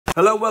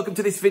Hello, welcome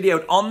to this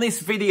video. On this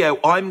video,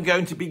 I'm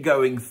going to be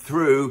going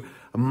through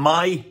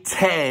my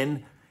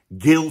 10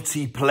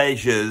 guilty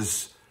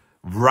pleasures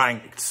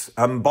ranked.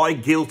 And by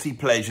guilty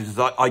pleasures,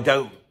 I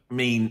don't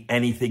mean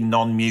anything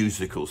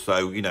non-musical.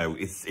 So, you know,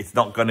 it's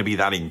not going to be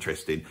that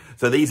interesting.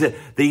 So these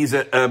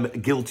are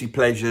guilty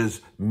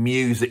pleasures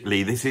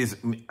musically. This is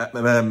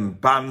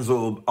bands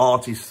or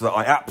artists that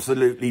I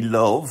absolutely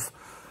love,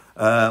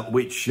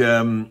 which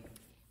are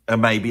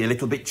maybe a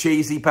little bit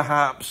cheesy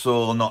perhaps,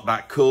 or not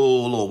that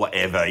cool, or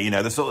whatever, you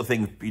know, the sort of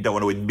thing you don't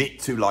want to admit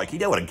to. Like, you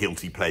know what a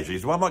guilty pleasure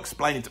is. Why am I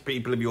explaining to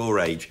people of your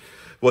age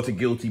what a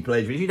guilty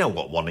pleasure is? You know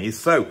what one is.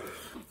 So I'm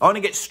going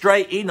to get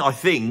straight in, I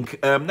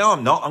think. No,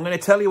 I'm not. I'm going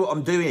to tell you what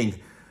I'm doing.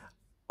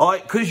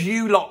 Because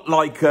you lot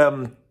like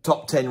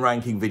top 10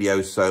 ranking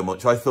videos so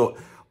much, I thought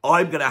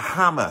I'm going to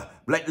hammer.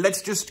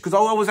 Let's just, because I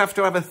always have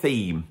to have a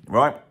theme,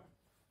 right?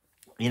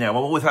 You know, I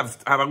always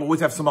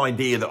have some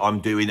idea that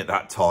I'm doing at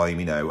that time.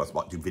 You know, I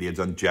might do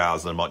videos on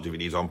jazz, and I might do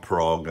videos on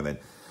prog, and then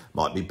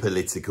might be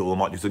political, I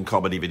might do some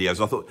comedy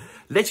videos. I thought,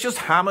 let's just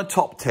hammer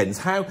top 10s.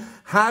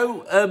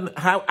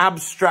 How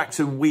abstract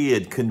and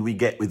weird can we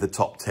get with the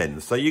top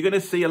 10s? So you're going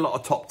to see a lot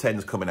of top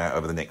 10s coming out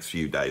over the next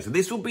few days. And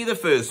this will be the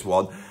first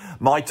one,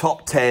 my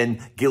top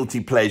 10 guilty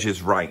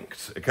pleasures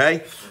ranked,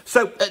 okay?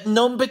 So at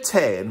number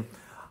 10...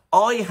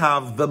 I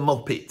have the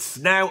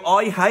Muppets. Now,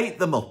 I hate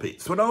the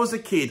Muppets. When I was a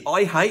kid,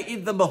 I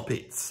hated the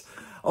Muppets.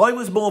 I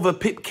was more of a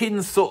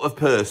Pipkins sort of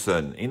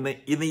person. In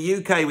the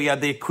UK, we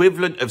had the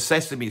equivalent of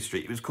Sesame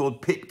Street. It was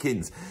called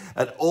Pipkins.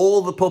 And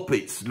all the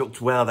puppets looked,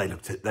 well, they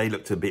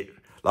looked a bit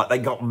like they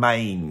got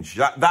mange.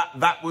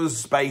 That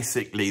was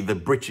basically the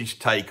British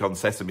take on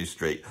Sesame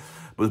Street.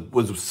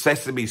 Was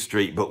Sesame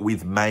Street, but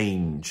with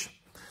mange.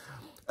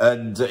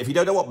 And if you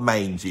don't know what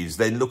mange is,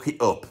 then look it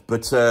up.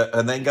 But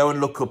and then go and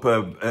look up,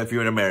 if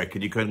you're an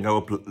American, you can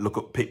go look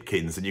up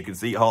Pipkins, and you can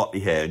see Hartley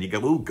hair, and you go,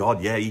 oh,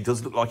 God, yeah, he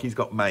does look like he's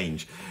got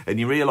mange.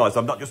 And you realise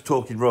I'm not just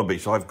talking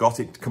rubbish, I've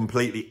got it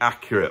completely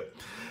accurate.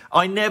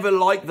 I never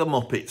liked the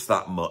Muppets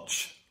that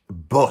much,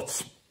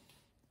 but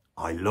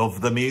I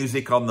love the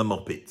music on the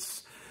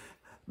Muppets.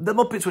 The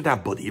Muppets would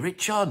have Buddy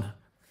Rich on.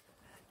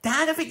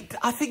 Dad,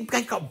 I think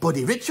they've got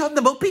Buddy Rich on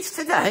the Muppets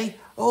today.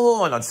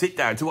 Oh, and I'd sit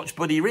down to watch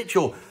Buddy Rich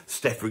or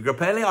Stefan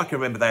Grappelli. I can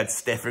remember they had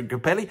Stefan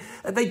Grappelli.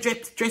 And they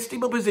dressed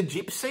him up as a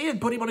gypsy and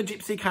put him on a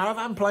gypsy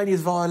caravan playing his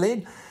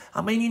violin.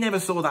 I mean, you never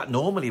saw that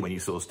normally when you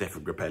saw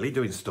Stefan Grappelli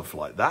doing stuff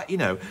like that, you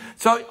know.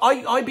 So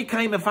I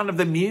became a fan of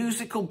the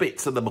musical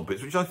bits of the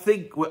Muppets, which I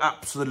think were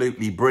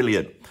absolutely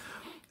brilliant.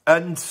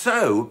 And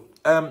so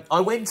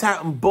I went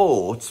out and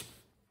bought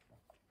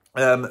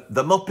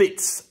the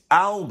Muppets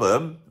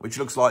album, which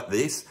looks like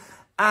this,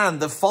 and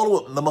the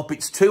follow-up, the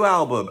Muppets 2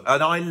 album.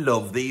 And I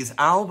love these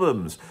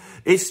albums.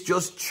 It's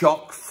just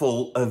chock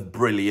full of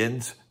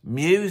brilliant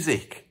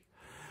music.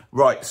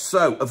 Right,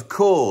 so, of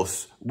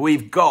course,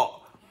 we've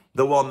got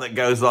the one that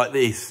goes like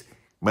this.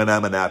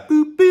 Manamana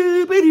boop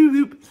boop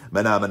boop.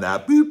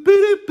 Manamana boop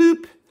boop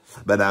boop.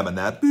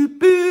 Manamana boop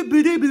boop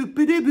boop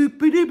boop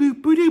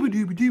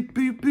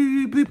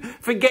boop.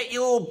 Forget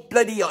your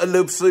bloody I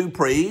Love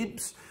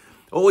Supremes.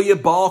 Or your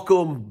Bach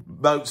or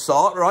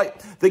Mozart, right?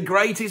 The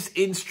greatest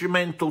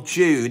instrumental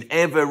tune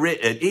ever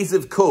written is,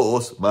 of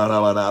course,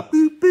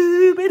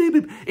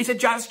 it's a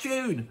jazz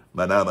tune.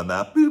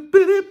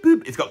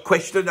 It's got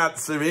question and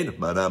answer in.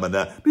 And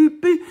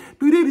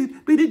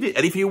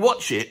if you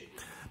watch it,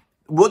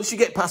 once you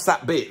get past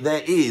that bit,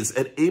 there is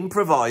an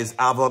improvised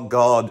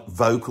avant-garde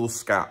vocal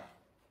scat.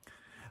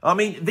 I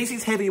mean, this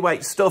is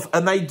heavyweight stuff,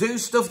 and they do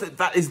stuff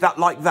that is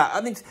like that.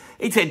 And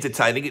it's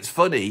entertaining, it's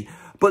funny.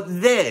 But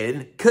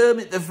then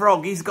Kermit the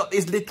Frog, he's got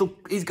his little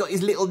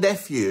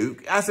nephew,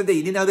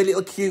 Asadine, you know, the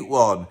little cute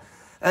one.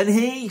 And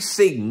he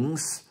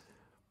sings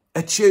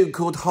a tune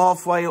called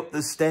Halfway Up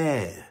the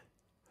Stair.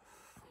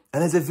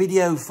 And there's a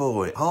video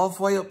for it,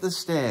 Halfway Up the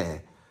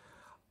Stair.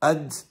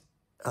 And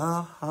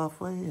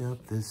halfway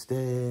up the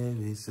stair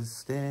is a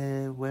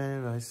stair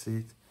where I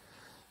sit.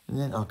 And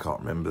then I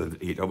can't remember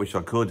it. I wish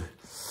I could.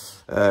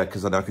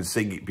 Because then I can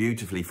sing it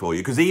beautifully for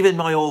you. Because even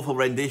my awful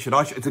rendition,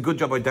 it's a good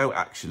job I don't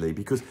actually.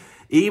 Because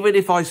even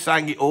if I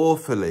sang it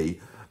awfully,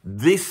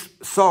 this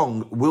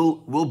song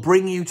will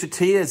bring you to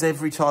tears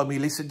every time you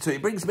listen to it.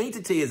 It brings me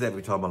to tears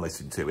every time I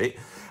listen to it.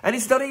 And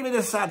it's not even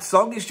a sad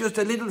song. It's just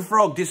a little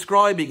frog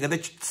describing the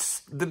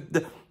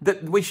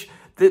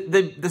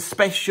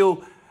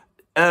special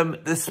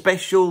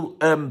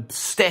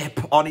step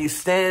on his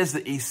stairs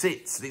that he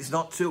sits. It's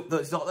not up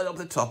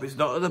the top. It's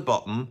not at the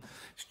bottom.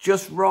 It's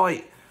just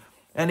right.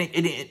 And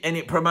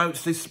it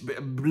promotes this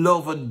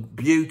love and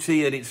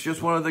beauty, and it's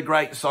just one of the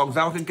great songs.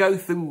 Now I can go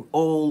through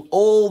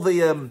all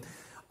the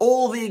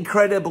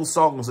incredible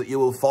songs that you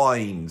will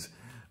find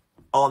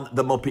on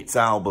the Muppets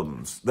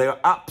albums. They are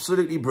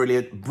absolutely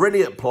brilliant,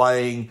 brilliant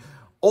playing,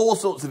 all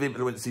sorts of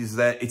influences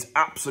there. It's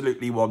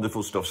absolutely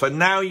wonderful stuff. So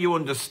now you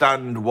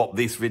understand what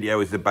this video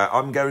is about.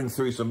 I'm going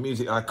through some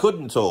music I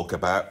couldn't talk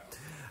about.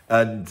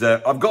 And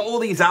I've got all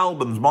these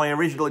albums. My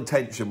original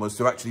intention was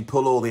to actually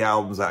pull all the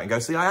albums out and go,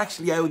 see, I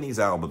actually own these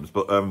albums.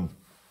 But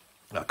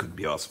I couldn't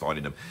be arsed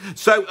finding them.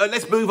 So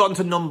let's move on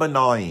to number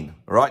 9.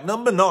 Right,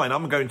 number 9,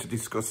 I'm going to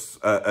discuss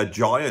a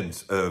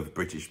giant of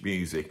British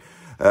music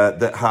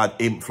that had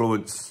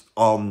influence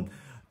on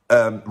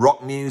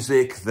rock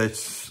music,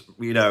 that,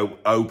 you know,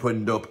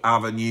 opened up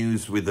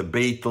avenues with the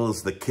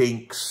Beatles, the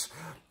Kinks,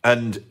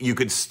 and you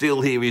could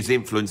still hear his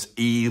influence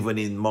even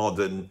in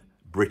modern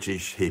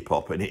British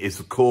hip-hop. And it is,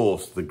 of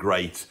course, the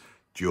great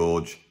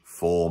George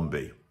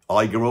Formby.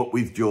 I grew up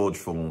with George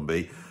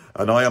Formby,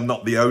 and I am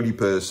not the only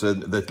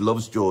person that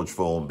loves George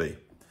Formby.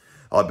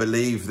 I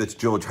believe that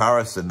George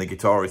Harrison, the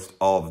guitarist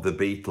of the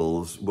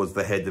Beatles, was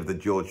the head of the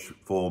George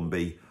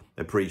Formby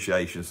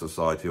Appreciation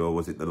Society, or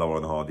was it the Laurel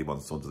and Hardy one,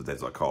 Sons of the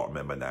Dead? I can't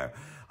remember now.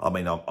 I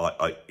mean,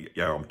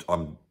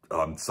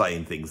 I'm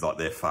saying things like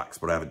they're facts,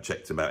 but I haven't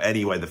checked them out.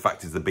 Anyway, the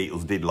fact is the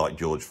Beatles did like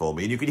George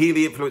Formby, and you could hear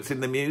the influence in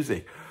the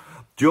music.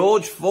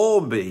 George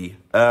Formby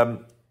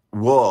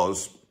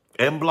was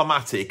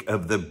emblematic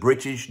of the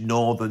British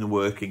northern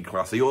working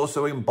class. He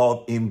also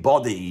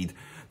embodied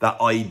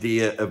that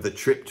idea of the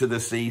trip to the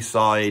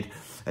seaside,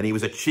 and he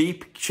was a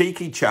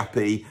cheeky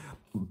chappy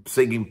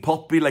singing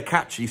popular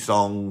catchy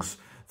songs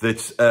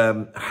that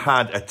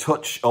had a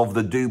touch of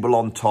the double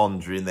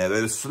entendre in there.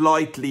 They were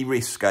slightly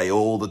risque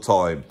all the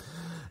time.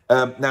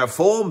 Now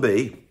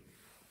Formby,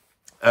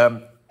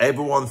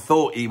 everyone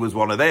thought he was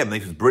one of them.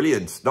 This was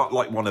brilliant. Not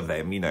like one of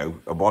them, you know.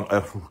 Oh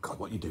God,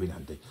 what are you doing,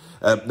 Andy?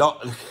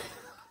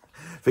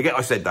 Forget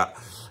I said that.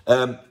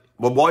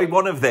 Well, why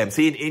one of them?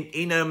 See,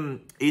 in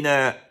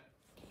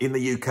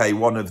the UK,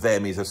 one of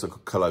them is a sort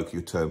of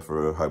colloquial term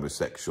for a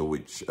homosexual,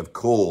 which, of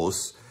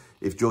course,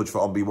 if George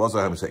Formby was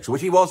a homosexual,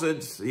 which he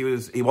wasn't,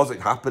 he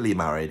wasn't happily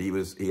married. He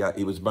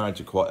was married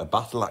to quite a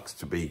battle axe,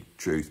 to be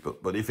truth.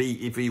 But if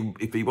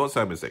he was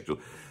homosexual,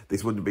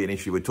 this wouldn't be an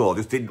issue at all. I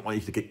just didn't want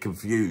you to get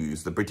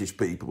confused, the British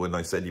people, when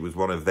I said he was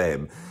one of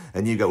them,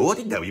 and you go, oh, I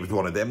didn't know he was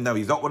one of them. No,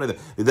 he's not one of them.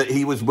 That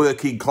he was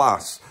working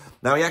class.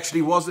 Now, he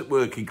actually wasn't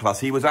working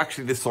class. He was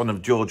actually the son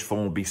of George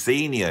Formby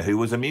Sr., who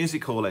was a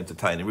music hall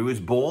entertainer. He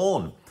was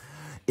born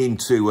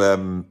into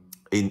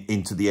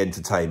the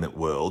entertainment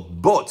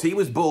world, but he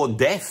was born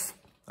deaf,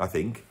 I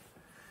think.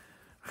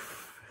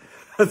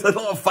 There's a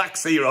lot of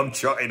facts here I'm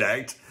trotting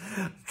out.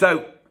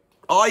 So,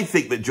 I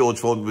think that George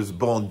Formby was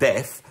born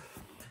deaf,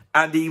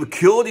 and he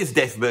cured his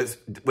deafness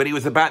when he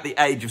was about the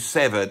age of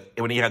 7,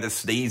 when he had a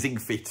sneezing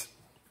fit.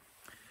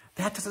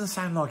 That doesn't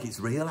sound like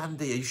it's real,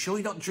 Andy. Are you sure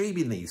you're not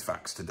dreaming these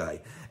facts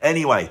today?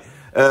 Anyway,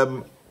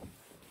 and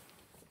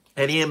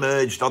he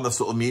emerged on the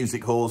sort of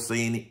music hall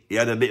scene. He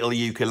had a little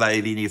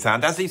ukulele in his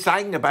hand. As he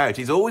sang about,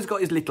 he's always got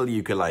his little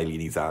ukulele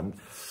in his hand.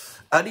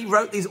 And he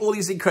wrote all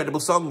these incredible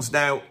songs.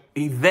 Now,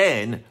 he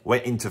then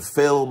went into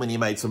film, and he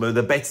made some of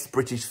the best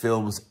British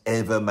films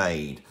ever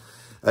made.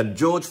 And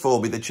George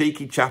Formby, the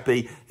cheeky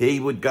chappy, he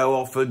would go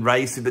off and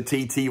race in the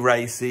TT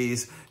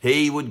races.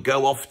 He would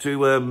go off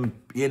to,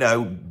 you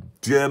know,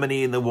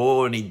 Germany in the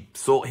war, and he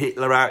sought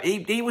Hitler out.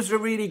 He was a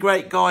really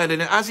great guy,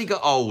 and as he got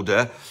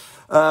older,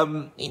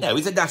 you know,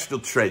 he's a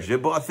national treasure.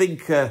 But I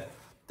think,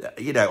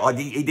 you know,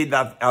 he did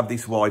have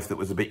this wife that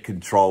was a bit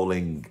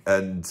controlling,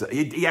 and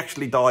he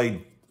actually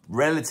died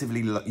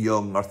relatively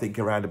young, I think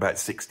around about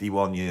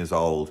 61 years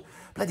old.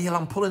 Bloody hell,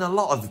 I'm pulling a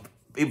lot of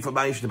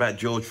information about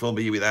George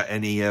Formby without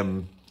any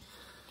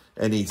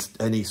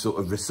sort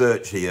of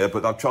research here,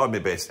 but I've tried my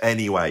best.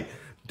 Anyway,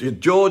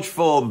 George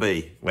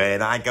Formby,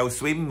 when I go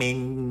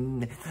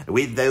swimming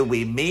with the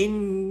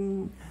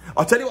women.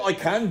 I'll tell you what I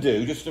can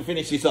do, just to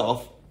finish this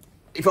off.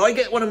 If I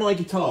get one of my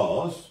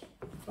guitars,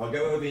 I'll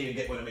go over here and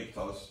get one of my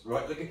guitars.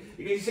 Right, look,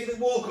 you can see the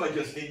walk I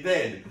just did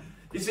then.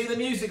 You see the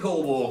music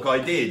hall walk I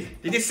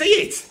did? Did you see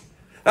it?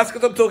 That's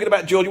because I'm talking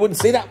about George. You wouldn't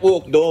see that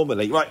walk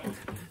normally. Right,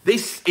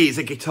 this is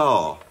a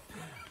guitar,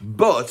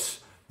 but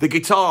the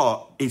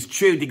guitar is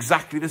tuned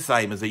exactly the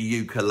same as a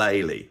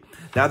ukulele.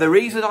 Now, the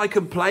reason I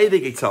can play the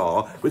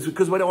guitar was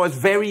because when I was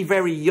very,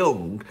 very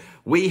young,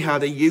 we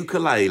had a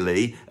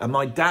ukulele, and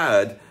my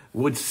dad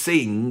would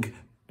sing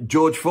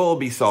George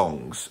Formby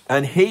songs.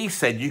 And he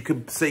said you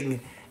could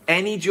sing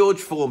any George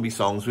Formby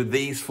songs with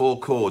these 4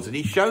 chords. And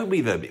he showed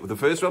me them. The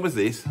first one was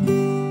this.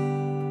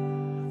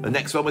 The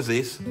next one was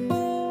this.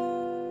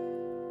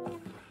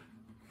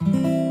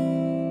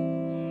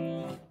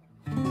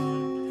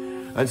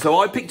 And so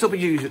I picked up a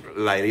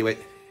ukulele, went,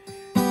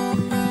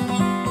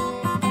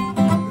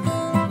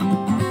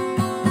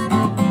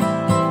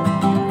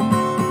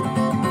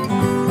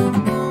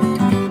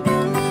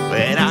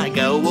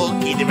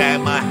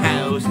 around my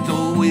house, it's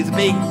always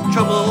big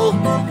trouble.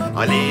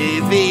 I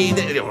live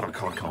in... Oh, I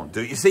can't do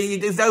it. You see,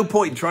 there's no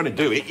point in trying to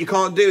do it. You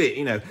can't do it,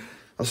 you know.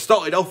 I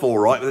started off all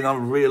right, but then I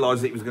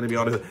realised it was going to be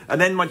hard. And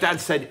then my dad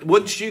said,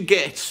 once you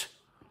get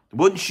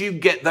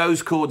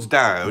those chords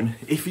down,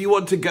 if you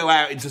want to go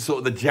out into sort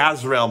of the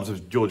jazz realms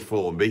of George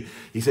Formby,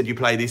 he said you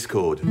play this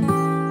chord.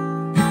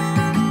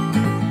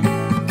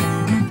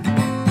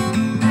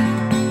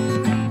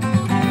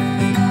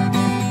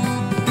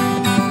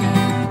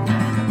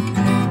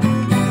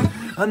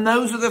 And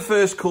those are the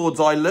first chords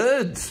I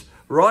learned,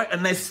 right?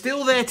 And they're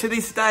still there to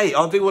this day.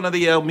 I'll do one of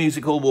the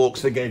musical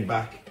walks again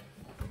back.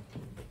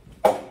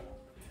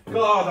 Come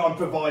God, I'm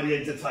providing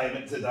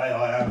entertainment today,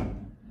 I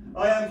am.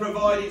 I am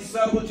providing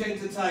so much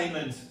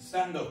entertainment.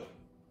 Stand up.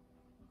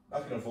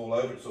 That's going to fall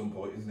over at some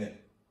point, isn't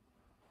it?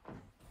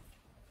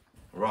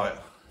 Right.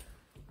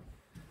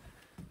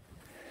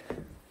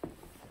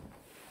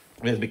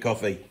 Where's my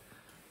coffee?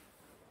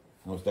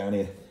 I was down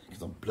here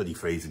because I'm bloody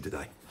freezing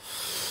today.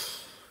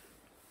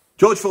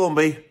 George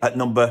Formby at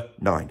number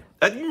 9.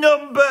 At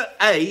number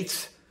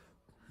 8,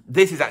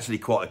 this is actually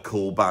quite a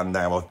cool band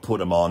now. I've put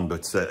them on,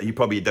 but you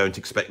probably don't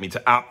expect me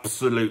to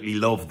absolutely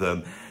love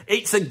them.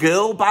 It's a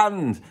girl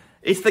band.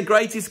 It's the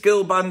greatest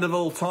girl band of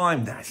all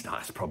time. That's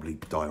probably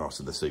Dionysus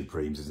and the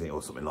Supremes, isn't it?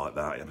 Or something like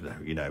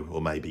that, you know,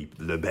 or maybe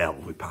LaBelle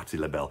with Patti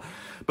LaBelle.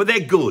 But they're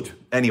good.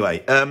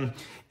 Anyway,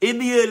 in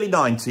the early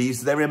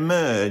 90s, there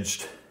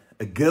emerged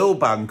a girl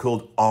band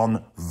called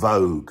En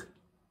Vogue,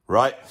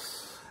 right?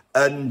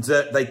 And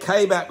they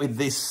came out with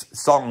this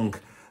song,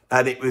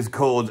 and it was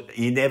called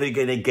You're Never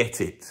Gonna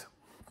Get It.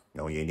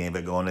 Oh, you're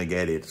never gonna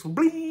get it.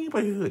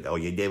 Oh,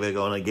 you're never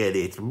gonna get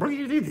it.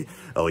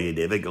 Oh, you're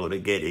never gonna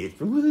get it.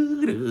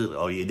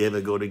 Oh, you're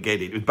never gonna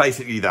get it. It was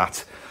basically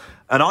that.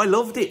 And I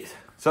loved it.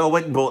 So I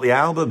went and bought the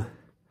album.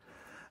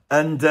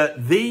 And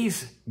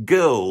these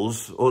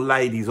girls, or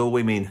ladies, or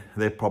women,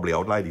 they're probably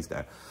old ladies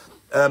now,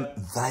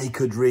 they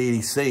could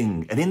really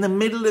sing. And in the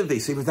middle of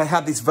this, they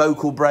had this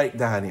vocal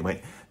breakdown. It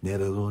went,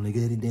 never gonna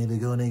get it, never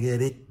gonna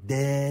get it,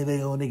 never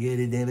gonna get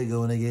it, never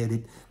gonna get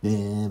it,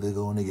 never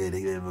gonna get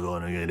it, never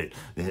gonna get it.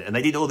 And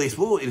they did all this.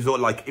 Well, it was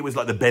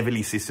like the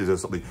Beverly Sisters or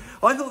something.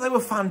 I thought they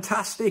were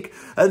fantastic.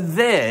 And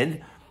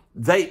then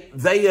they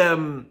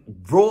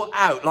brought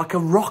out like a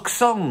rock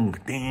song.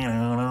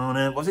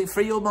 Was it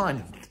Free Your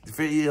Mind?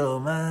 Free Your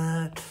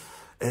Mind.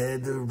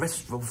 The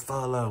rest will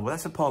follow. Well,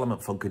 that's a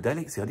Parliament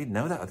Funkadelic. See, I didn't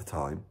know that at the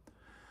time.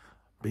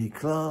 Be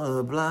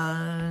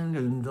blind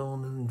and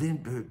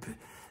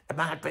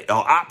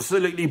oh,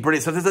 absolutely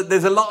brilliant. So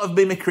there's a lot of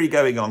mimicry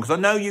going on, because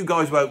I know you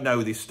guys won't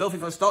know this stuff.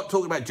 If I start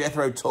talking about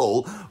Jethro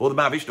Tull or the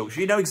Mavish Ducks,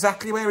 you know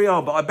exactly where we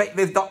are. But I bet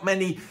there's not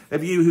many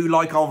of you who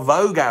like En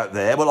Vogue out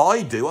there. Well,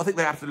 I do. I think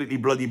they're absolutely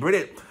bloody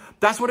brilliant.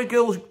 That's what a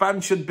girls'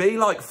 band should be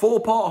like.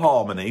 4-part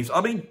harmonies.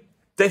 I mean,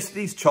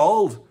 Destiny's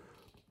Child.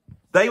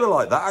 They were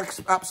like that.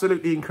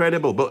 Absolutely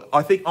incredible. But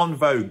I think En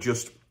Vogue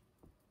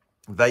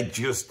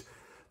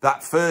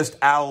that first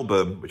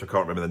album, which I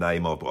can't remember the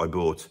name of, but I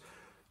bought,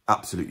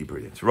 absolutely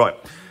brilliant. Right.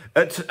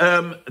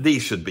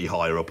 These should be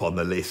higher up on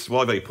the list.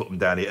 Why have I put them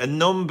down here? At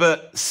number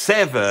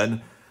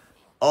 7,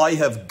 I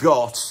have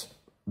got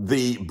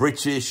the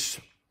British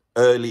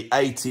early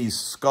 80s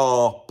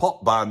ska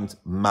pop band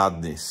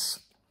Madness.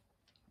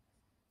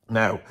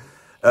 Now,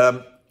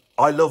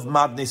 I love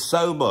Madness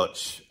so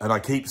much, and I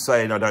keep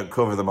saying I don't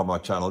cover them on my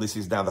channel. This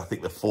is now, I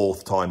think, the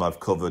 4th time I've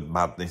covered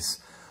Madness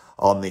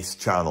on this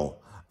channel.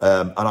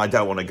 And I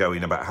don't want to go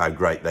in about how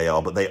great they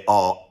are, but they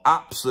are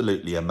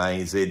absolutely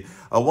amazing.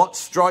 And what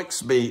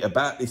strikes me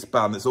about this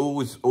band that's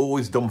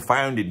always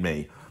dumbfounded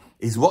me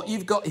is what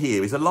you've got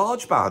here is a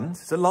large band.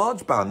 It's a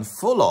large band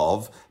full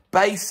of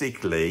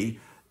basically,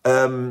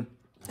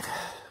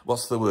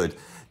 what's the word?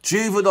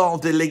 Juvenile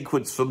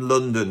delinquents from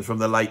London from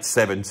the late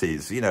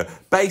 70s. You know,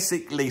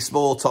 basically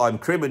small-time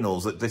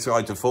criminals that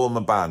decide to form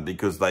a band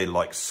because they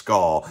like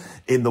ska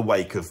in the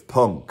wake of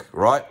punk,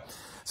 right?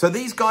 So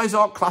these guys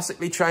aren't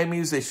classically trained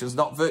musicians,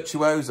 not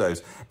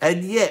virtuosos.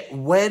 And yet,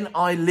 when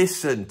I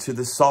listen to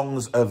the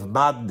songs of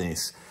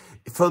Madness,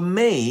 for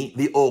me,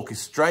 the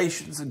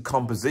orchestrations and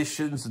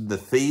compositions and the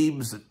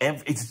themes,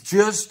 and it's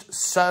just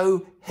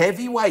so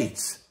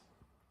heavyweight.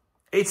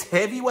 It's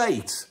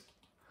heavyweight.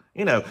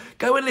 You know,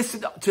 go and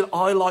listen to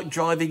I Like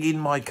Driving in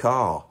My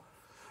Car,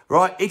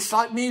 right? It's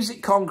like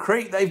Music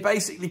Concrete. They've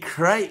basically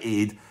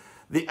created...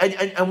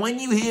 And when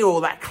you hear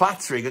all that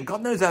clattering, and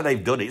God knows how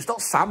they've done it, it's not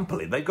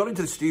sampling. They've got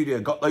into the studio,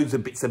 got loads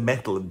of bits of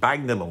metal and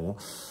banged them all,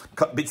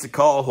 cut bits of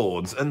car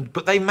horns,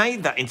 but they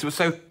made that into a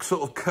sort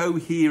of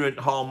coherent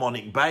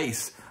harmonic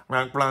bass.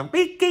 And that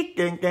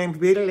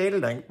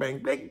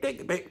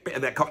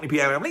Cockney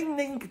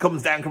piano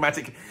comes down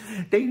chromatic,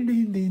 and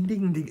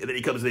then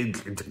he comes in.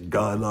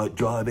 I like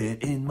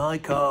driving in my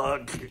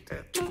car.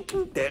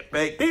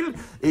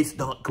 It's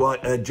not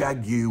quite a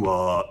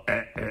Jaguar.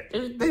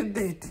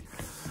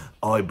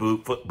 I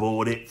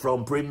bought it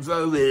from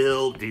Primrose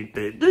Hill.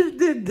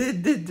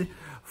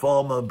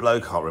 Farmer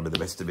bloke, can't remember the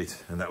rest of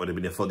it, and that would have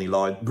been a funny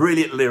line.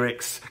 Brilliant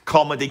lyrics,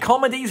 comedy.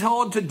 Comedy's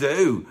hard to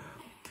do.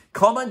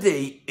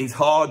 Comedy is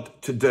hard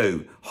to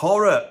do.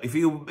 Horror, if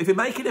you're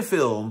making a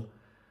film,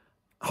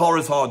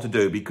 horror's hard to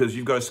do because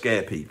you've got to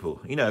scare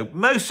people. You know,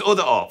 most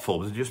other art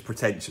forms are just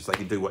pretentious. They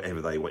can do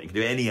whatever they want. You can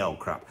do any old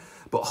crap.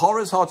 But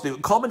horror's hard to do.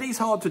 Comedy's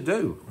hard to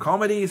do.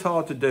 Comedy is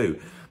hard to do.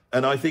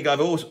 And I think I've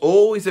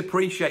always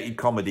appreciated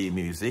comedy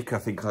music. I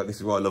think this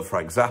is why I love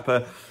Frank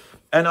Zappa.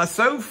 And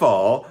so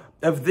far,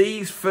 of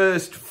these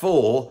first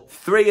 4,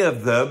 3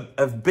 of them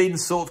have been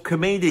sort of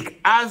comedic,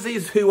 as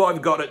is who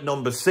I've got at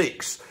number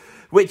 6,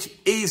 which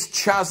is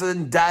Chaz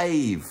and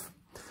Dave.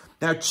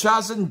 Now,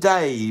 Chaz and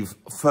Dave,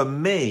 for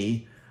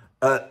me,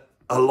 are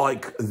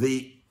like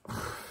they're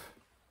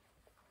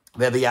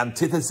the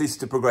antithesis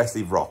to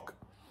progressive rock.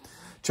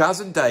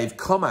 Chaz and Dave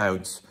come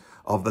out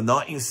of the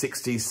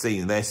 1960s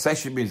scene. They're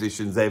session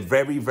musicians. They're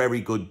very, very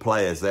good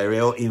players. They're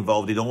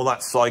involved in all that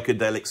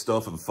psychedelic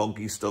stuff and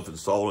funky stuff and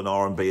soul and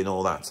R&B and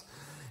all that,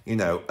 you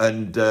know.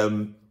 And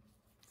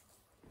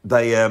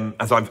they,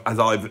 as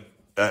I've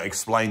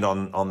explained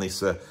on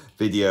this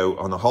video,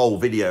 on the whole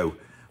video,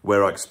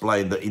 where I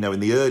explained that, you know, in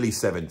the early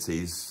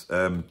 70s,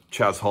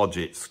 Chaz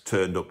Hodgetts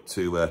turned up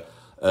to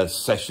a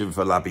session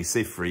for Labi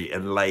Siffre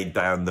and laid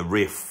down the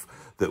riff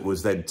that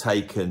was then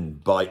taken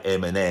by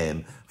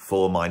Eminem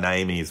for My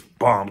Name Is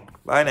Bomb.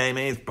 My name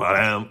is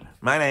Bomb.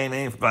 My name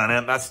is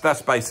Bomb.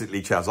 That's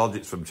basically Chaz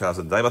Hodgetts from Chaz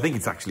and Dave. I think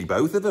it's actually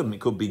both of them.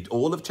 It could be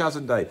all of Chaz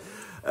and Dave.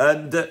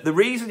 And the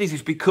reason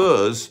is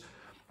because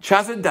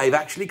Chaz and Dave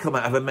actually come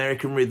out of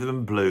American rhythm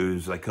and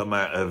blues. They come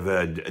out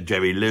of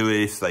Jerry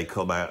Lewis. They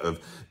come out of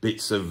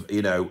bits of,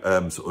 you know,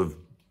 sort of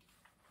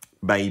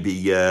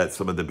maybe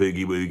some of the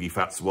Boogie Woogie,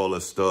 Fats Waller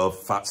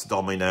stuff, Fats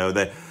Domino.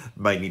 They're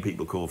mainly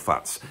people called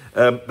Fats.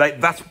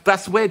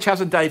 That's where Chaz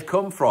and Dave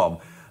come from.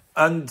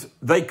 And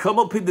they come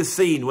up in the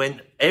scene when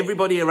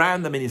everybody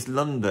around them in East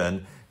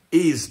London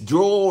is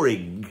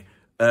drawing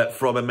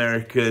from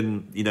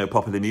American, you know,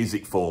 popular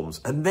music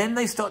forms. And then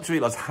they start to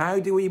realise, how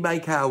do we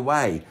make our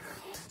way?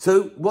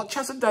 So what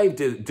Chaz and Dave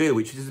do,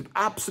 which is an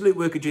absolute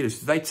work of genius,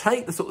 is they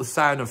take the sort of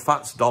sound of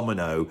Fats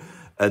Domino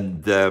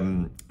and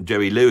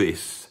Jerry Lee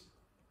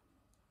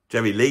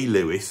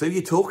Lewis. So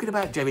you're talking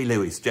about Jerry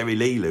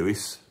Lee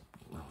Lewis.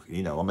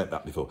 You know, I meant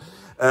that before.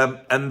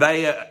 And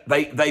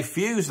they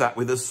fuse that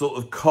with a sort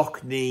of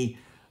Cockney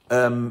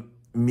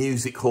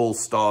music hall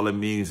style of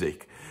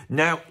music.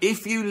 Now,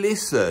 if you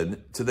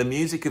listen to the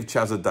music of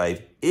Chaz and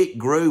Dave, it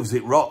grooves,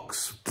 it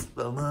rocks.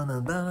 But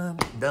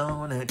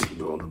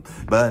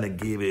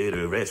give it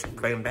a rest.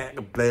 But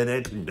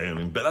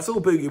that's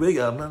all boogie woogie.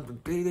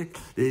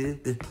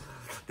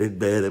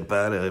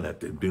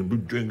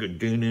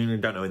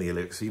 Don't know any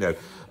lyrics, you know.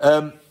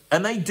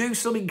 And they do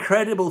some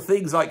incredible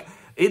things, like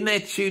in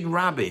their tune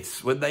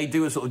Rabbits, when they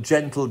do a sort of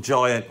gentle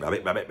giant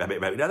rabbit, rabbit, rabbit,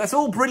 rabbit. Now, that's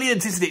all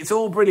brilliant, isn't it? It's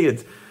all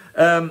brilliant.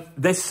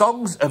 Their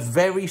songs are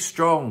very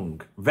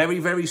strong, very,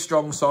 very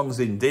strong songs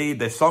indeed.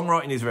 Their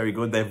songwriting is very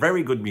good. They're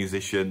very good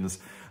musicians.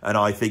 And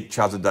I think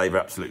Chaz and Dave are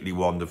absolutely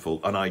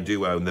wonderful. And I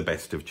do own the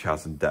best of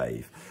Chaz and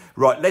Dave.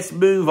 Right, let's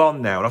move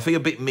on now. And I feel a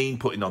bit mean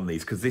putting on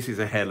these because this is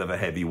a hell of a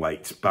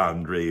heavyweight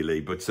band,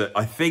 really. But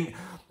I think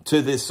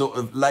to this sort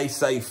of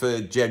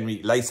laissez-faire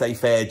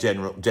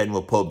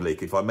general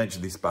public, if I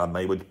mentioned this band,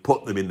 they would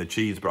put them in the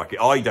cheese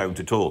bracket. I don't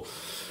at all.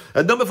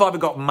 At number 5, I've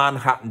got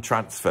Manhattan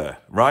Transfer,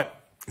 right?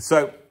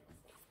 So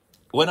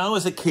when I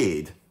was a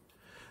kid,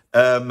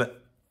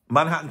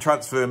 Manhattan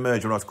Transfer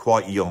emerged when I was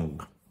quite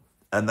young.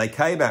 And they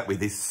came out with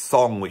this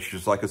song, which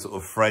was like a sort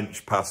of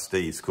French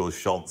pastiche called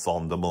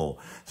Chanson d'amour.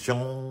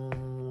 Chanson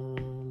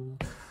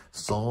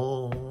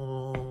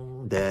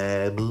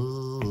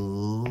d'amour.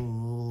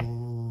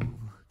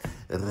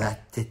 You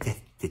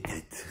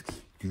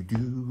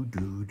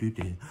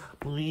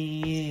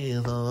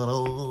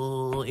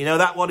know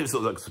that one? It was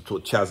sort of like sort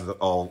of Chaz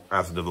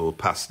Aznavour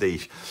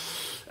pastiche.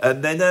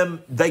 And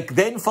then they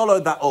then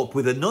followed that up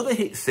with another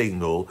hit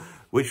single,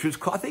 which was,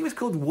 I think it was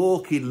called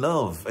Walk in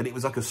Love. And it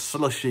was like a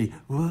slushy,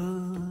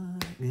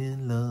 Walk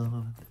in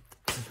Love.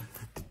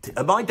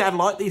 And my dad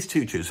liked these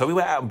two tunes. So we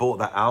went out and bought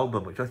that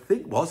album, which I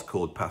think was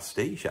called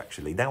Pastiche,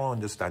 actually. Now I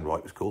understand why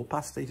it was called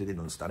Pastiche. I didn't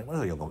understand it when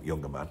I was a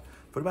younger man.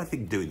 But I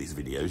think doing these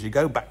videos, you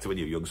go back to when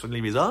you're young, suddenly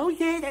you realize, oh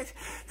yeah,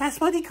 that's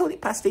why they called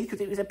it Pastiche, because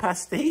it was a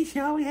pastiche.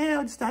 Oh yeah, I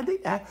understand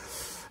it now.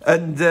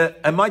 And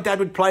my dad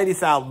would play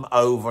this album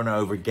over and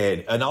over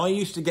again. And I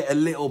used to get a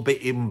little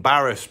bit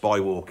embarrassed by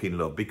Walk in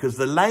Love because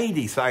the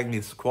lady sang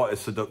this quite a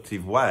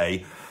seductive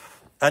way.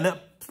 And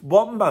at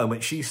one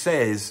moment she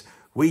says,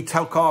 we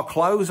took our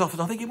clothes off.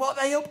 And I'm thinking, what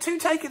are they up to,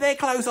 taking their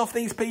clothes off,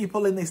 these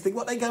people in this thing?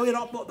 What are they going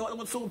off?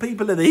 What sort of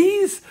people are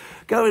these?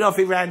 Going off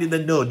around in the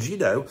nudge, you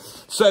know.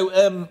 So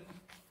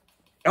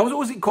I was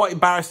always quite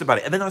embarrassed about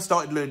it. And then I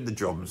started learning the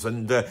drums.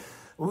 And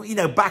you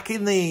know, back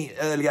in the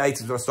early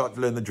 80s when I started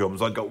to learn the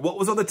drums, I got what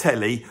was on the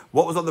telly,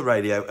 what was on the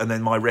radio, and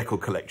then my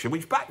record collection,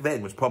 which back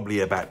then was probably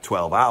about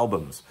 12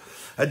 albums.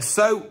 And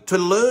so to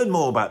learn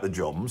more about the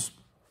drums,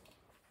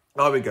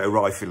 I would go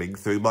rifling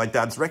through my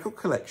dad's record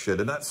collection.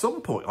 And at some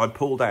point, I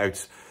pulled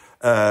out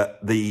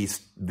the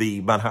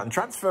Manhattan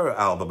Transfer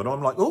album. And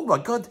I'm like, oh, my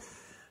God.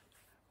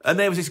 And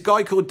there was this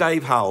guy called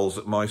Dave Howells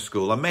at my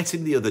school. I met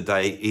him the other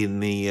day in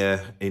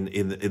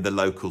the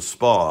local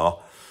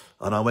spa.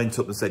 And I went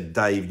up and said,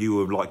 Dave, you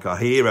were like a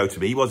hero to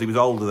me. He was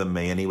older than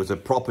me and he was a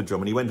proper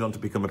drummer. And he went on to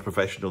become a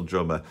professional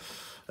drummer.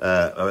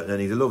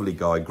 And he's a lovely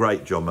guy,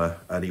 great drummer.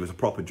 And he was a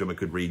proper drummer,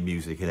 could read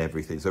music and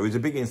everything. So he was a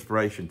big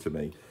inspiration to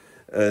me.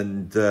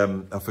 And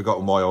I've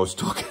forgotten why I was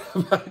talking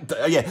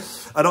about. Yeah.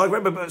 And I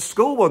remember at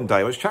school one day,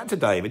 I was chatting to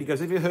Dave and he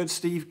goes, have you heard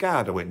Steve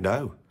Gadd? I went,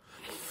 no.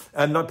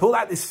 And I pulled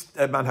out this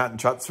Manhattan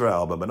Transfer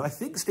album and I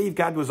think Steve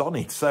Gadd was on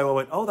it. So I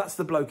went, oh, that's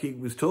the bloke he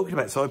was talking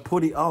about. So I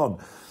put it on.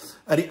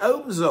 And it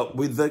opens up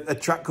with a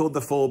track called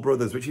The Four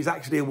Brothers, which is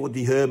actually a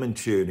Woody Herman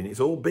tune. And it's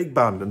all big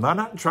band. And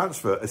Manhattan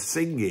Transfer are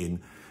singing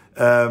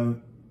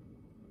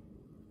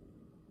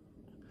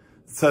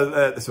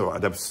That's all right.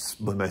 I'd have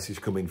a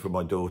message coming from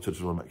my daughter,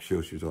 just want to make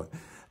sure she was right.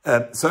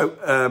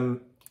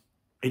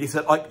 He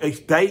said,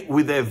 like, they,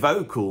 with their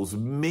vocals,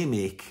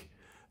 mimic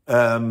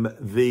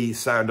the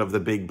sound of the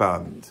big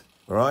band,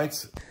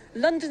 right?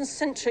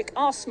 London-centric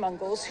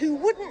arsemongols who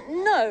wouldn't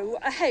know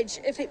a hedge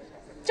if it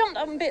jumped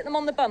up and bit them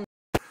on the bum.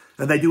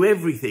 And they do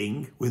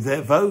everything with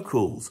their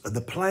vocals, and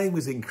the playing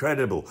was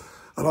incredible.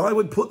 And I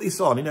would put this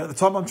on, you know, at the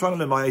time I'm trying to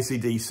learn my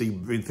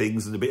AC/DC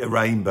things and a bit of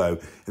Rainbow,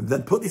 and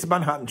then put this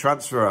Manhattan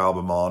Transfer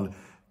album on,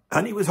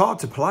 and it was hard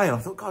to play. And I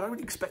thought, God, I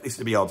wouldn't expect this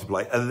to be hard to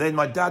play. And then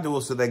my dad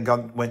also then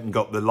went and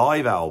got the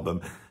live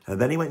album,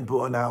 and then he went and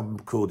bought an album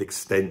called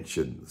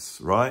Extensions,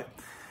 right?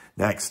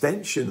 Now,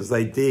 Extensions,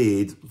 they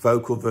did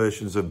vocal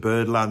versions of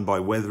Birdland by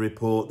Weather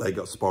Report. They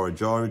got Spyro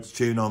Gyro's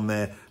tune on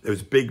there. There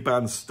was big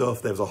band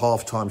stuff. There was a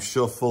halftime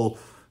shuffle,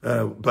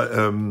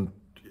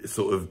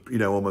 sort of, you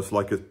know, almost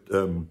like a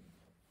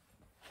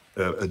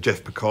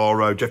Jeff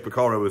Porcaro. Jeff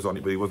Porcaro was on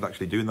it, but he wasn't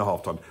actually doing the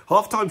halftime.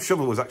 Halftime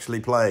shuffle was actually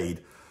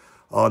played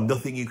on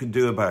Nothing You Can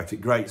Do About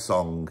It. Great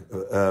song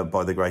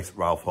by the great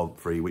Ralph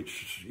Humphrey,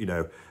 which, you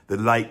know, the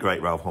late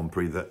great Ralph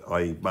Humphrey that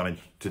I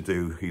managed to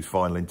do his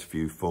final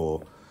interview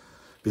for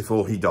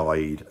before he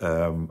died.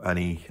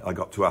 And I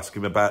got to ask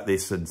him about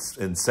this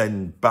and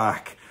send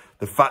back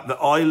the fact that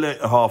I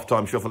learnt a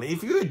halftime shuffle.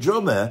 If you're a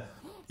drummer,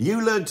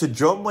 you learn to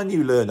drum when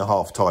you learn a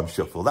halftime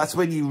shuffle. That's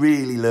when you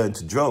really learn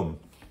to drum.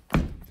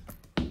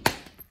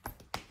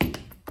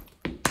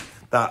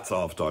 That's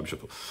halftime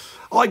shuffle.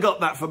 I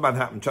got that from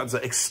Manhattan Transfer.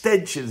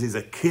 Extensions is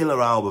a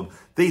killer album.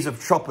 These are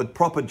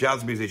proper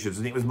jazz musicians,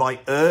 and it was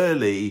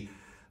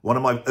one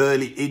of my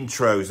early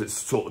intros that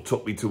sort of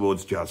took me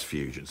towards jazz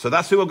fusion. So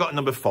that's who I've got at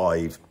number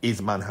 5,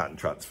 is Manhattan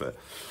Transfer.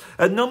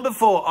 At number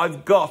 4,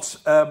 I've got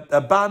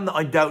a band that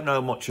I don't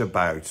know much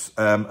about.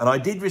 And I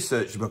did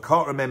research, but I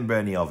can't remember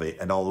any of it,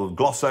 and I'll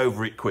gloss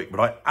over it quick.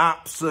 But I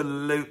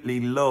absolutely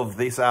love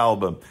this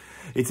album.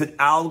 It's an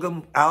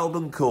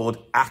album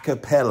called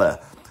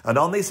Acapella. And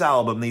on this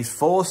album, these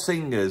 4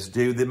 singers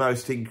do the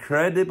most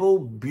incredible,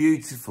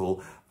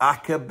 beautiful a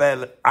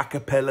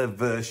cappella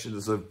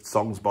versions of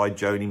songs by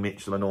Joni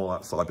Mitchell and all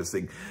that type of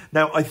thing.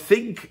 Now, I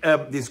think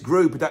this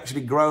group had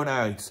actually grown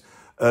out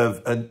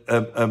of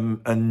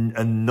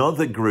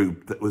another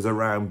group that was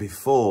around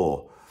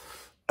before.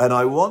 And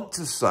I want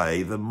to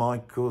say the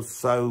Michael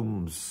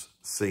Soames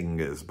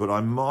singers, but I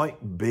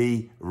might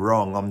be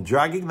wrong. I'm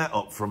dragging that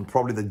up from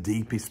probably the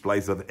deepest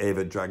place I've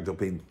ever dragged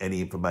up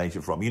any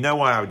information from. You know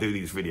why I do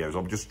these videos?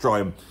 I'm just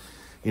trying,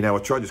 you know, I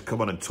try to just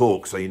come on and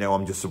talk, so you know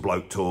I'm just a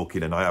bloke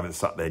talking, and I haven't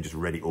sat there just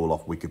read it all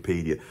off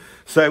Wikipedia.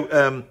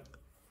 So,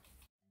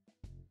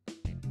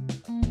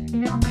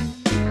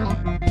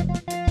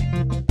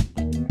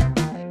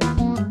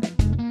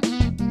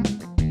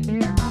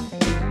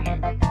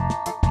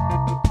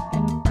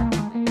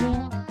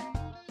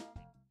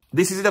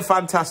 this is a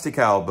fantastic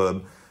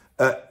album,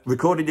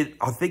 recorded in,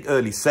 I think,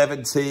 early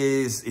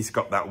 70s. It's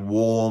got that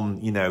warm,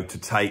 you know, to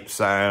tape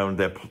sound.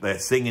 They're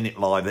singing it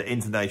live. The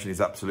intonation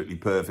is absolutely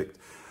perfect.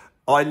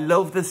 I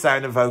love the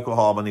sound of vocal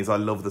harmonies. I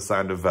love the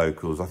sound of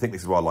vocals. I think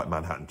this is why I like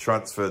Manhattan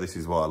Transfer. This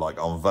is why I like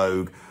En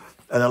Vogue.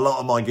 And a lot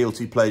of my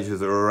guilty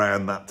pleasures are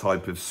around that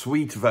type of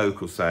sweet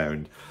vocal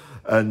sound.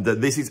 And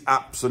this is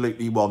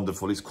absolutely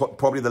wonderful. It's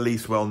probably the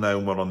least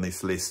well-known one on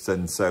this list.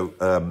 And so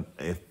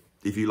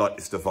if you like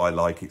the stuff I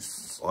like,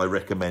 I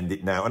recommend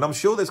it now. And I'm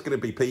sure there's going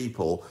to be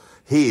people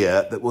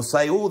here that will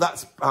say, oh,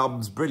 that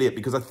album's brilliant,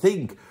 because I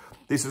think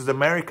this was an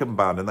American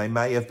band and they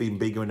may have been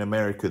bigger in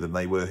America than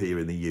they were here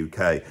in the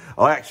UK.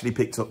 I actually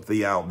picked up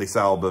this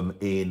album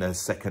in a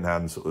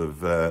second-hand sort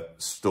of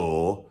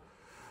store.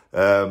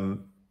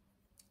 And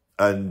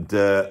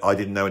I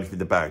didn't know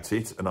anything about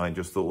it. And I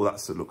just thought, well,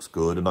 that looks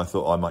good. And I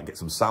thought I might get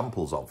some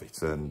samples of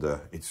it. And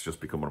it's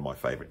just become one of my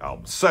favourite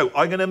albums. So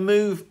I'm going to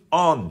move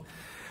on.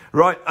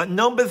 Right, at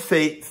number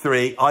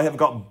 3, I have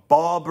got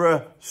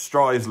Barbra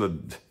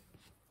Streisand.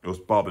 Or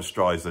Barbra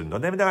Streisand. I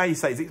never know how you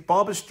say it. Is it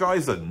Barbra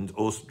Streisand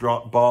or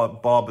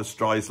Barbra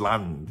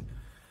Streisand?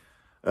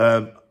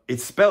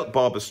 It's spelt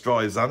Barbra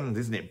Streisand,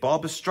 isn't it?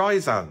 Barbra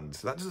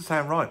Streisand. That doesn't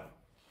sound right.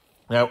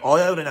 Now,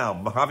 I own an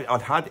album.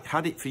 I'd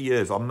had it for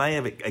years. I may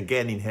have,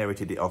 again,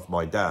 inherited it off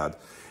my dad.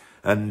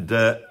 And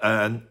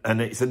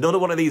it's another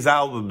one of these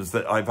albums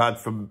that I've had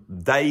from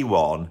day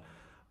one.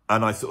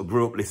 And I sort of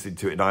grew up listening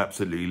to it, and I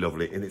absolutely love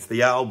it. And it's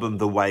the album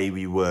The Way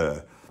We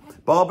Were.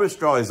 Barbra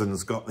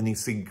Streisand's got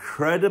this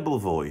incredible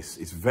voice.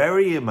 It's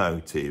very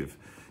emotive.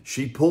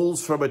 She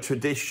pulls from a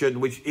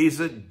tradition which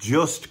isn't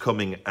just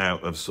coming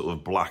out of sort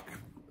of black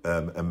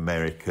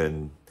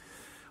American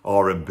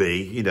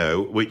R&B, you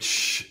know,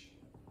 which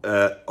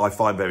I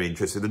find very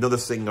interesting. Another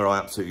singer I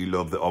absolutely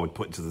love that I would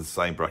put into the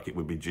same bracket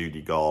would be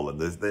Judy Garland.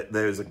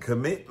 There's a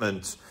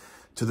commitment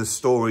to the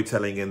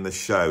storytelling in the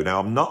show. Now,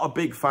 I'm not a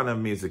big fan of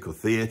musical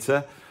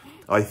theatre.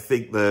 I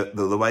think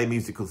the way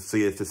musical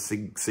theatre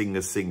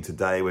singers sing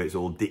today, where it's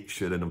all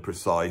diction and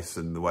imprecise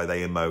and the way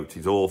they emote,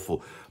 is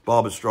awful.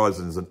 Barbra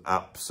Streisand's an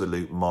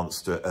absolute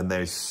monster, and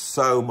there's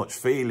so much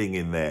feeling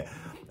in there.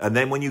 And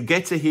then when you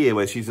get to here,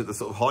 where she's at the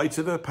sort of height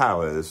of her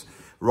powers,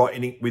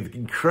 writing it with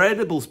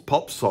incredible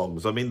pop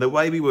songs. I mean, The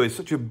Way We Were is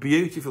such a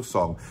beautiful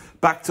song,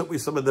 backed up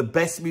with some of the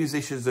best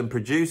musicians and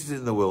producers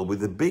in the world, with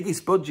the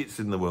biggest budgets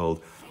in the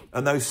world.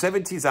 And those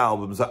 70s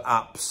albums are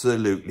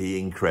absolutely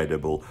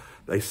incredible.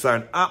 They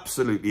sound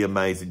absolutely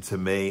amazing to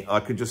me. I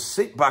could just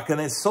sit back, and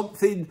there's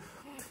something,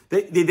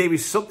 there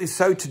is something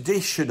so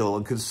traditional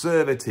and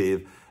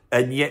conservative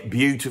and yet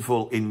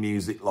beautiful in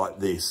music like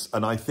this.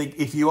 And I think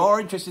if you are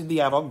interested in the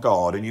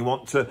avant-garde and you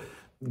want to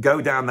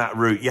go down that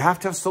route, you have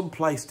to have some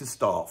place to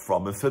start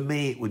from. And for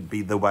me, it would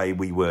be The Way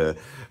We Were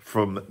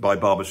by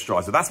Barbra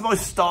Streisand. That's my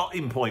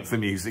starting point for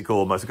music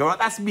almost. I go, right,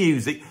 that's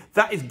music.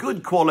 That is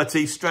good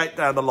quality, straight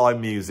down the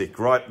line music,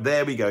 right?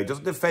 There we go. It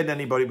doesn't offend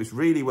anybody. It was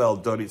really well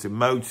done. It's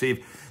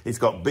emotive. It's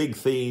got big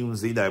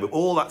themes, you know, but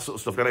all that sort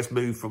of stuff. Let's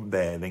move from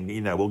there. And then,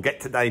 you know, we'll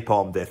get to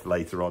Napalm Death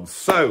later on.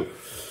 So,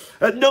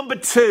 at number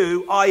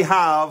 2, I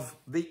have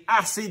the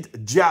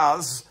acid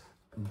jazz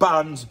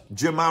band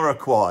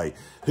Jamiroquai,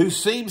 who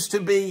seems to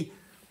be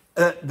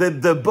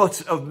the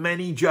butt of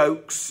many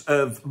jokes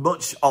of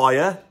much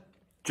ire.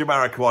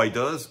 Jamiroquai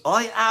does.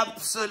 I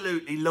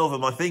absolutely love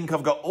them. I think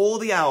I've got all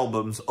the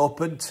albums up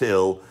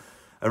until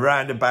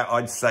around about,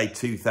 I'd say,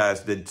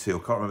 2002. I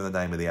can't remember the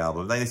name of the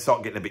album. Then they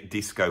start getting a bit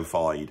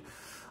disco-fied.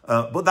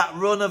 But that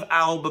run of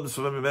albums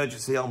from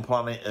Emergency on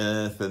Planet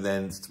Earth, and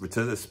then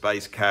Return of the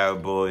Space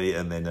Cowboy,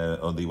 and then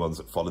other ones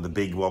that follow, the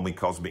big one with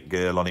Cosmic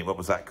Girl on it. What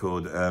was that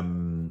called?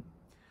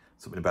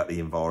 Something about the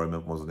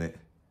environment, wasn't it?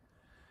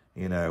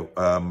 You know,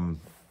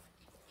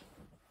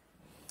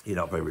 you're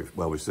not very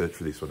well researched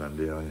for this one,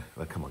 Andy.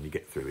 Well, come on, you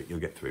get through it. You'll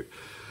get through it.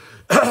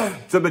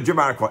 So the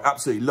Jamiroquai,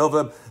 absolutely love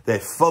them. They're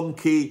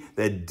funky,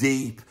 they're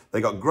deep.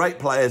 They've got great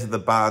players in the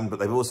band, but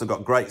they've also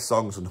got great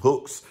songs and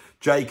hooks.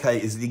 JK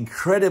is an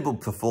incredible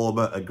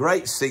performer, a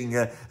great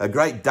singer, a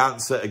great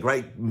dancer, a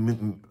great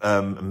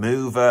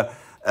mover.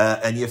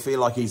 And you feel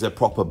like he's a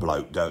proper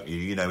bloke, don't you?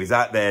 You know, he's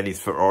out there in his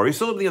Ferrari. I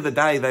saw him the other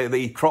day,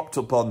 he cropped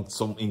up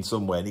in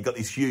somewhere, and he got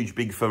this huge,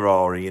 big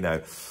Ferrari, you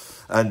know.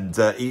 And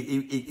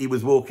he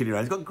was walking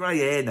around. He's got grey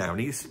hair now,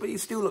 and but he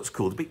still looks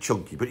cool. A bit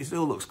chunky, but he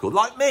still looks cool.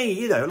 Like me,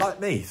 you know, like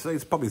me. So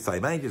he's probably the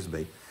same age as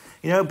me.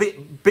 You know, a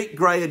bit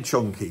grey and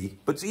chunky,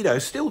 but, you know,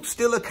 still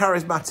a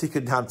charismatic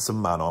and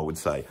handsome man, I would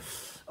say.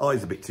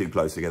 Eyes a bit too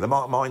close together.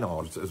 Mine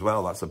are as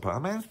well. That's a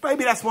part.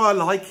 Maybe that's why I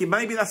like him.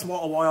 Maybe that's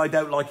why I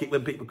don't like it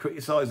when people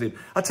criticise him.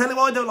 I tell you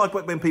why I don't like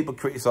it when people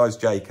criticise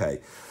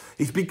JK.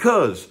 It's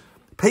because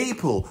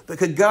people that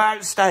can go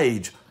on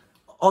stage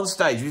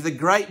with a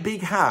great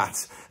big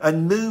hat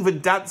and move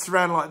and dance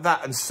around like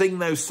that and sing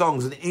those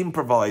songs and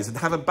improvise and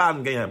have a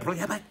band going,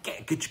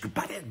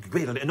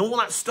 and all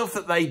that stuff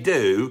that they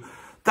do,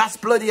 that's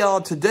bloody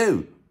hard to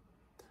do,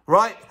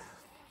 right?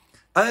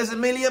 And there's a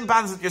million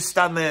bands that just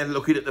stand there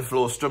looking at the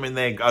floor, strumming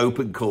their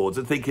open chords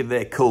and thinking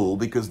they're cool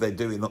because they're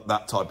doing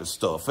that type of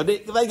stuff. And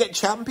they get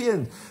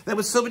championed. Then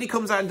when somebody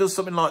comes out and does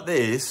something like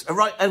this,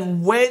 right?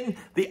 And when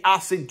the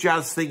acid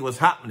jazz thing was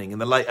happening in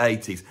the late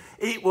 80s,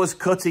 it was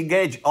cutting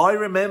edge. I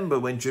remember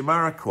when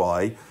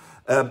Jamiroquai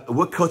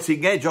were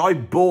cutting edge. I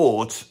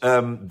bought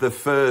the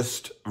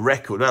first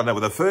record. No,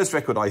 the first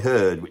record I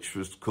heard, which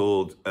was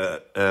called...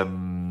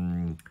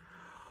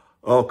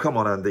 oh, come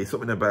on, Andy.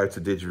 Something about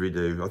a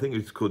didgeridoo. I think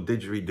it's called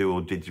Didgeridoo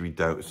or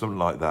Didgeridoo, something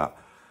like that.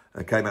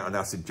 It came out on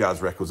Acid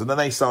Jazz Records. And then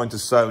they signed to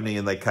Sony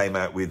and they came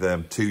out with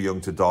Too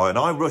Young to Die. And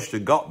I rushed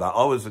and got that.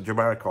 I was a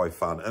Jamiroquai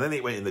fan. And then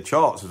it went in the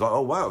charts. I was like,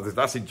 oh, wow, there's an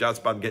Acid Jazz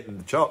band getting in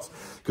the charts.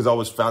 Because I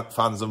was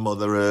fans of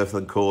Mother Earth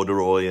and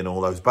Corduroy and all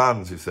those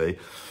bands, you see.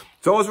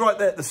 So I was right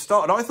there at the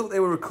start. And I thought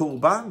they were a cool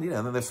band, you know.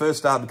 And then their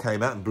first album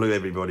came out and blew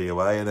everybody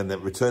away. And then the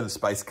Return of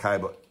Space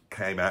Cowboy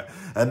came out,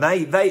 and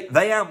they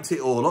amped it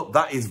all up.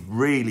 That is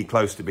really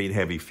close to being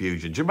heavy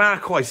fusion.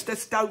 Jamiroquai,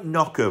 just don't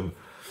knock them.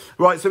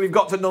 Right, so we've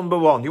got to number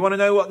 1. You want to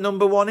know what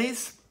number 1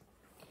 is?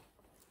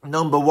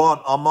 Number 1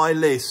 on my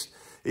list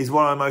is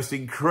one of the most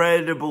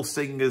incredible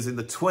singers in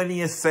the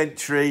 20th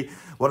century,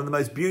 one of the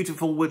most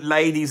beautiful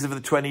ladies of the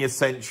 20th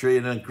century,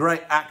 and a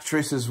great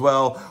actress as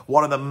well,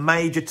 one of the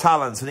major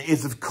talents, and it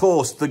is, of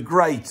course, the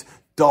great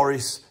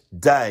Doris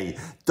Day.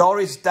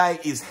 Doris Day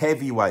is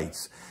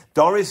heavyweight.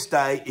 Doris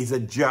Day is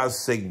a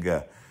jazz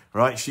singer,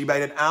 right? She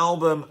made an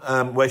album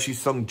where she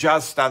sung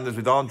jazz standards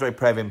with Andre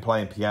Previn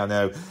playing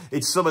piano.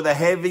 It's some of the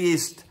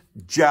heaviest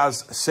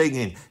jazz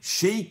singing.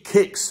 She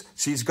kicks.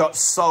 She's got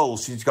soul.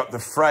 She's got the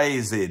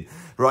phrasing,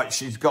 right?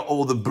 She's got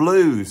all the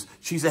blues.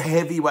 She's a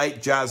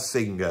heavyweight jazz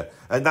singer.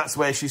 And that's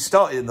where she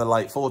started in the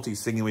late 40s,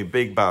 singing with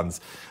big bands.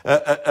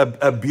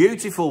 A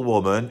beautiful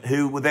woman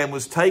who then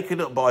was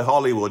taken up by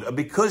Hollywood. And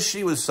because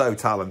she was so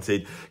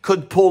talented,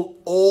 could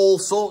pull all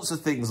sorts of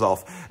things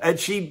off. And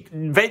she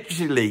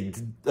eventually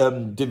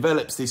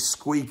develops this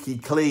squeaky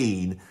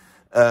clean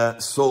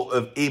sort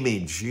of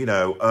image, you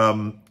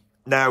know.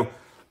 Now,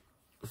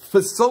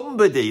 for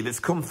somebody that's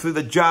come through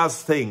the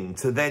jazz thing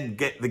to then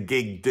get the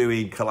gig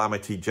doing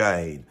Calamity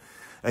Jane.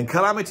 And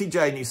Calamity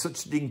Jane is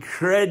such an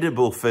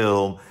incredible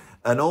film.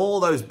 And all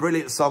those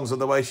brilliant songs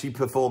and the way she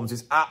performs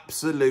is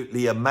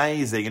absolutely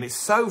amazing. And it's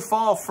so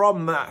far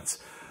from that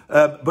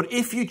But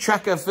if you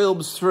track her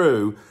films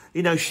through,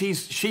 you know,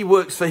 she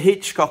works for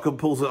Hitchcock and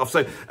pulls it off.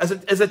 So as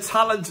a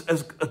talent,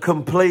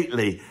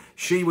 completely,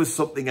 she was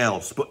something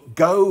else. But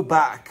go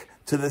back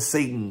to the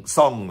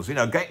songs, you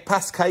know, get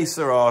past Que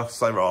Sera,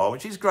 Sera,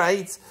 which is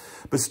great,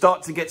 but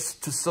start to get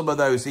to some of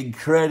those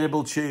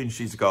incredible tunes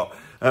she's got.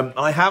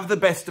 I have the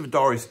best of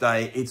Doris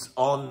Day. It's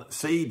on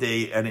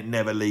CD and it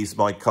never leaves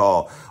my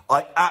car.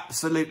 I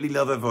absolutely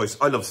love her voice.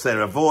 I love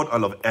Sarah Vaughan, I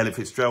love Ella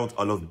Fitzgerald,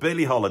 I love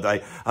Billie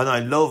Holiday, and I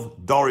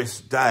love Doris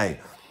Day.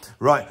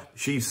 Right,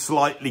 she's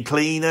slightly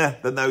cleaner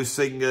than those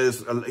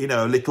singers, you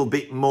know, a little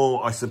bit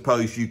more, I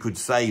suppose you could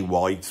say,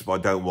 white, but I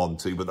don't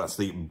want to, but that's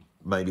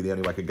maybe the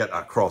only way I could get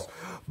that across.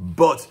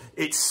 But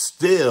it's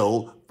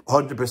still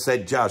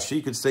 100% jazz.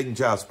 She could sing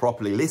jazz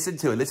properly. Listen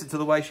to her. Listen to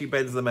the way she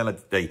bends the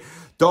melody.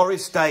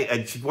 Doris Day,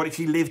 and what did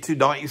she live to?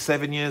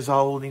 97 years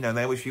old. You know,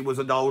 there she was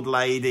an old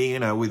lady, you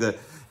know, with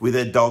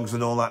her dogs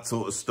and all that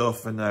sort of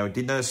stuff. And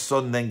didn't her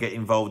son then get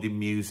involved in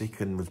music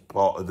and was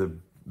part of the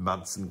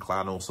Manson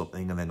clan or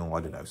something, and then, oh, I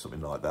don't know,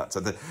 something like that.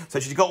 So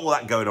she's got all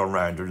that going on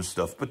around her and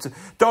stuff. But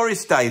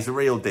Doris Day is the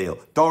real deal.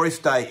 Doris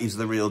Day is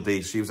the real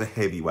deal. She was a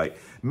heavyweight.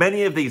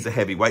 Many of these are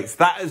heavyweights.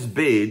 That has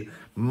been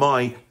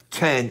my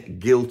 10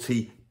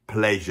 guilty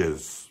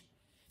pleasures.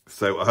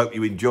 So I hope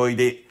you enjoyed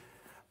it.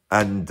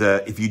 And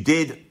if you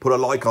did, put a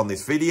like on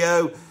this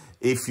video.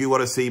 If you want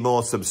to see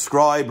more,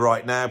 subscribe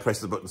right now. Press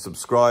the button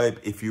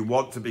subscribe. If you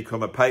want to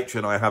become a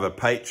patron, I have a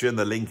Patreon.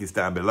 The link is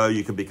down below.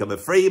 You can become a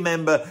free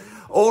member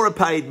or a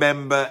paid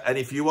member. And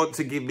if you want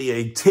to give me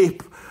a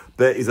tip,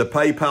 there is a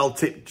PayPal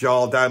tip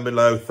jar down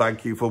below.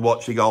 Thank you for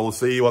watching. I will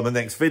see you on the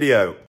next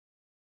video.